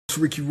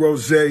Ricky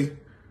Rose.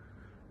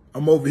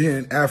 I'm over here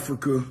in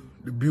Africa,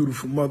 the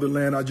beautiful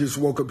motherland. I just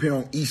woke up here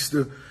on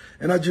Easter,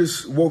 and I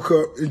just woke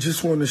up and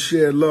just want to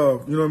share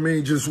love. You know what I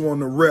mean? Just want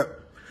to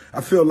rep.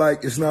 I feel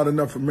like it's not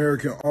enough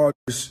American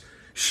artists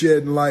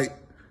shedding light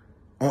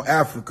on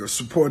Africa,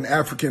 supporting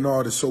African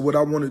artists. So what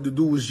I wanted to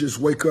do was just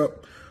wake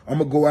up. I'm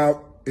going to go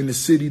out in the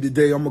city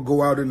today. I'm going to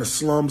go out in the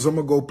slums. I'm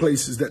going to go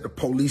places that the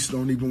police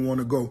don't even want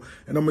to go.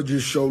 And I'm going to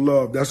just show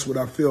love. That's what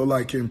I feel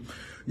like. And,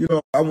 you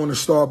know, I want to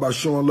start by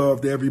showing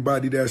love to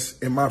everybody that's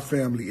in my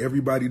family,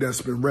 everybody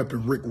that's been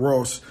repping Rick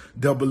Ross,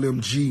 Double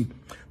MG,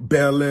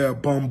 Bel Air,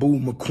 Bamboo,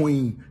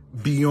 McQueen,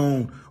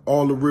 Beyond,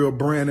 all the real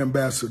brand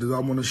ambassadors. I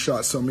want to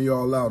shout some of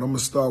y'all out. I'm going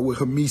to start with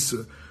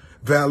Hamisa,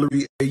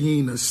 Valerie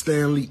Ayina,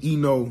 Stanley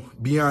Eno,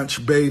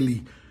 Bianche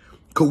Bailey,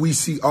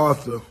 Kwesi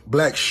Arthur,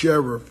 Black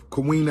Sheriff,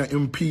 Quamina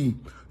MP,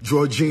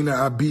 Georgina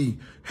Abi,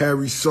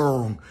 Harry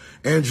Song,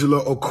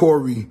 Angela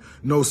Okori,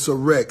 Nosa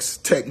Rex,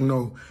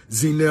 Techno,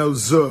 Zinel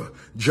Z,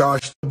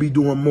 Josh be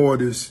doing more of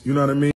this, you know what I mean?